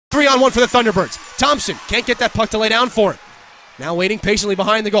3-on-1 for the Thunderbirds. Thompson can't get that puck to lay down for it. Now waiting patiently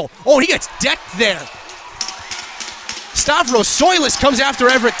behind the goal. Oh, he gets decked there. Stavros Soilis comes after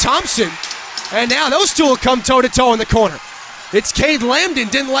Everett Thompson. And now those two will come toe-to-toe in the corner. It's Cade Lambdin,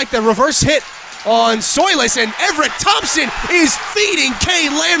 didn't like the reverse hit on Soilis, and Everett Thompson is feeding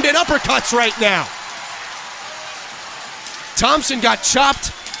Cade Lambdin uppercuts right now. Thompson got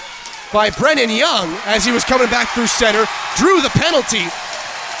chopped by Brennan Young as he was coming back through center, drew the penalty,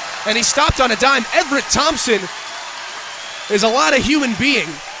 and he stopped on a dime. Everett Thompson is a lot of human being.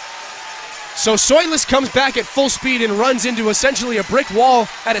 So Soilis comes back at full speed and runs into essentially a brick wall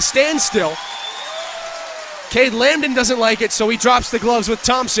at a standstill. Cade Lambdin doesn't like it, so he drops the gloves with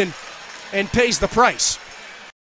Thompson and pays the price.